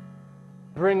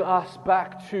bring us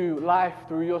back to life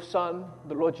through your Son,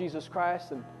 the Lord Jesus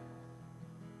Christ.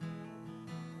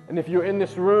 And if you're in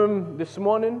this room this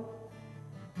morning,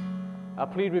 I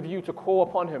plead with you to call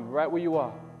upon him right where you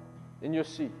are, in your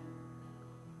seat.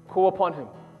 Call upon him.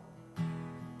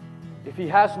 If he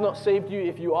has not saved you,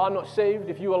 if you are not saved,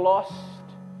 if you are lost,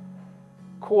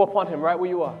 call upon him right where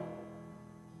you are.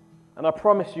 And I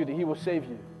promise you that he will save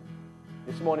you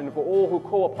this morning. For all who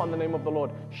call upon the name of the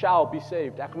Lord shall be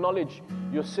saved. Acknowledge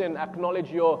your sin,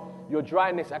 acknowledge your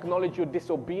dryness, acknowledge your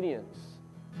disobedience.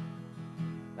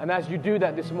 And as you do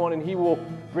that this morning, he will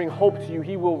bring hope to you.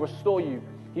 He will restore you.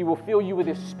 He will fill you with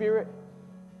his Spirit.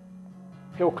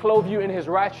 He'll clothe you in his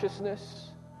righteousness.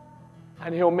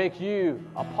 And he'll make you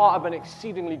a part of an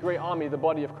exceedingly great army, the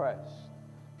body of Christ.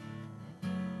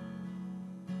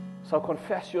 So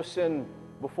confess your sin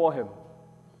before him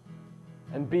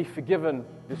and be forgiven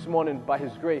this morning by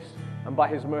his grace and by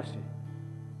his mercy,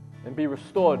 and be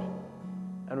restored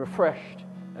and refreshed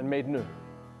and made new.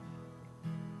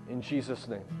 In Jesus'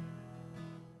 name.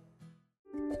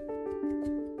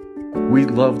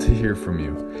 We'd love to hear from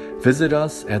you. Visit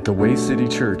us at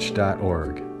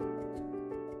thewaycitychurch.org.